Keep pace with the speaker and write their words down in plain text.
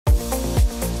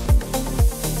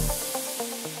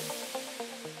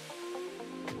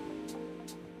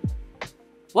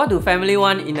What do family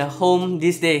want in a home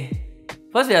this day?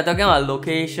 First, we are talking about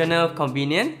locational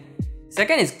convenience.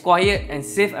 Second is quiet and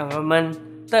safe environment.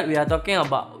 Third, we are talking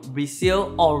about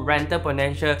resale or rental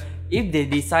potential if they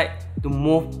decide to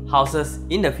move houses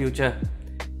in the future.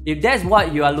 If that's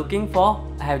what you are looking for,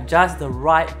 I have just the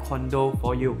right condo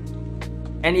for you.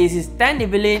 And it is 10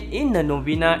 Evelyn in the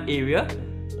Novena area.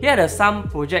 Here are some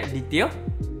project details.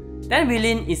 10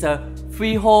 Evelyn is a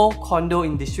freehold condo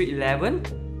in District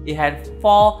 11. It had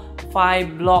 4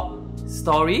 5-block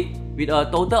story with a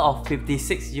total of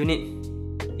 56 units.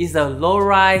 It's a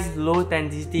low-rise,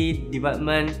 low-density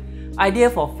development, ideal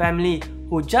for family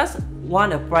who just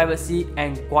want a privacy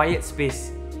and quiet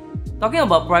space. Talking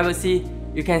about privacy,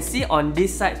 you can see on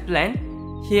this site plan,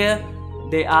 here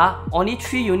there are only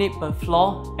 3 units per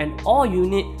floor and all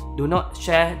units do not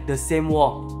share the same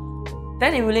wall.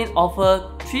 10 Evelyn offers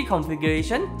 3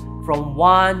 configurations from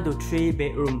 1 to 3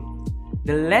 bedrooms.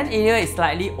 The land area is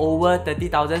slightly over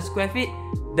 30,000 square feet.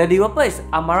 The developer is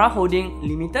Amara Holding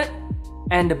Limited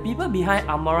and the people behind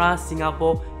Amara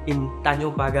Singapore in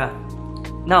Tanjong Pagar.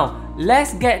 Now,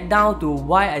 let's get down to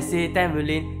why I say 10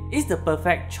 Evelyn is the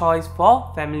perfect choice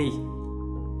for family.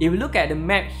 If you look at the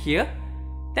map here,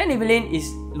 10 Evelyn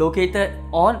is located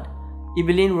on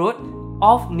Evelyn Road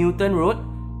off Newton Road.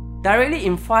 Directly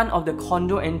in front of the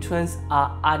condo entrance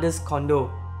are others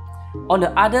condo. On the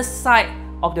other side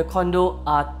of the condo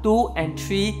are 2 and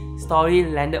 3 story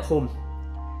landed homes.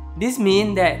 This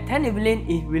means that 10 Evelyn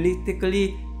is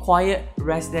relatively quiet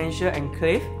residential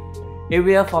enclave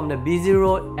area from the busy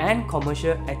road and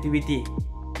commercial activity.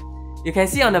 You can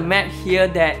see on the map here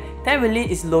that 10 Evelyn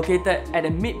is located at the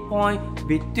midpoint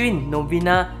between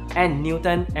Novena and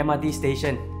Newton MRT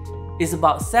station. It's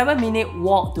about 7-minute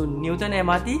walk to Newton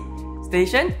MRT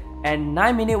station and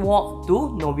 9-minute walk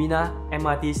to Novena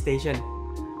MRT station.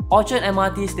 Orchard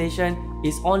MRT station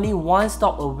is only 1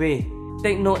 stop away.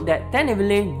 Take note that 10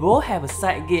 Evelyn will have a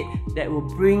side gate that will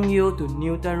bring you to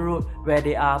Newton Road where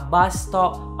there are bus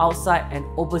stop outside and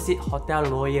opposite Hotel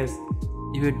Lawyers.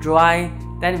 If you drive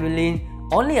 10 Evelyn,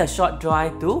 only a short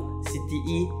drive to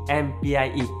CTE and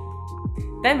PIE.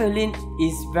 10 Evelyn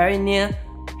is very near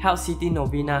Health City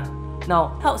Novena.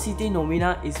 Now, Health City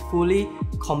Novena is fully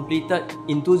completed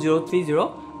in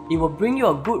 2030. It will bring you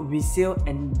a good resale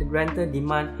and rental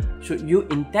demand should you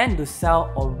intend to sell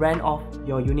or rent off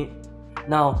your unit.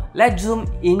 Now, let's zoom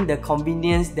in the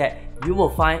convenience that you will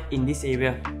find in this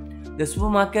area. The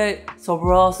supermarket,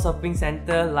 several shopping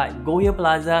centers like Goya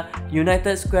Plaza,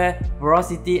 United Square,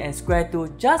 Velocity and Square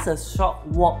 2 just a short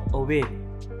walk away.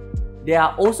 There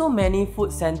are also many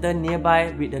food centers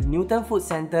nearby with the Newton Food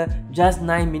Center just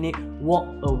 9-minute walk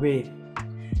away.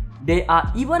 There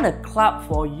are even a club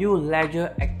for you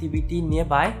leisure activity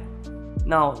nearby.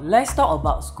 Now, let's talk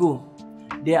about school.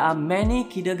 There are many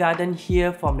kindergarten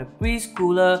here from the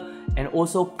preschooler and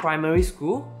also primary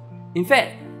school. In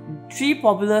fact, 3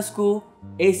 popular schools,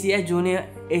 ACS Junior,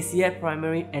 ACS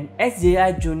Primary and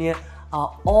SJI Junior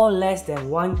are all less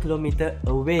than 1 kilometer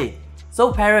away.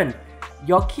 So parents,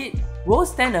 your kid will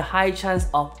stand a high chance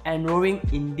of enrolling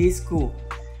in this school.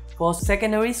 For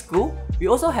secondary school, we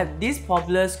also have this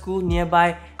popular school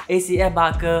nearby, ACS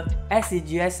Barker,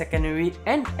 SCGI Secondary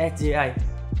and SJI.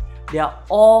 They are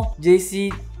all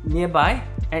JC nearby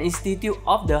and Institute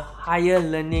of the Higher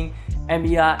Learning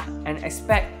MBR and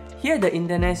expect here the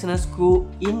international school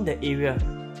in the area.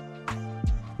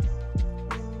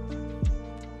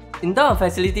 In terms of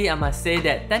facility, I must say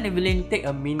that 10 Evelyn take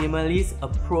a minimalist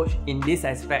approach in this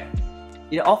aspect.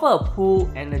 It offers a pool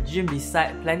and a gym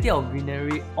beside plenty of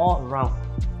greenery all around.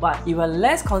 But if you are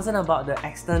less concerned about the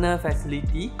external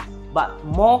facility, but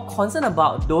more concerned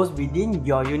about those within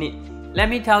your unit, let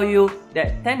me tell you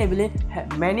that 10 Evelyn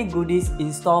have many goodies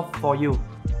in store for you.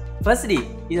 Firstly,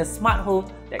 it's a smart home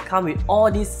that comes with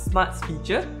all these smart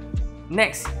features.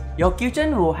 Next, your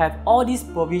kitchen will have all these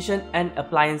provisions and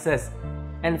appliances.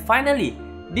 And finally,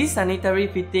 this sanitary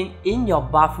fitting in your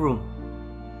bathroom.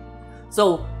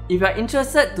 So, if you are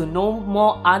interested to know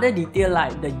more other details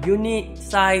like the unit,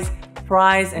 size,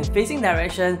 price and facing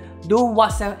direction, do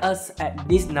WhatsApp us at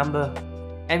this number.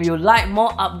 And if you like more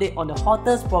update on the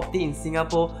hottest property in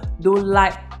Singapore, do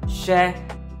like, share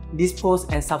this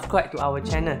post and subscribe to our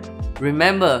channel.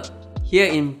 Remember, here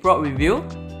in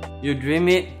PropReveal, you dream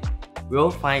it,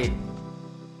 we'll find it.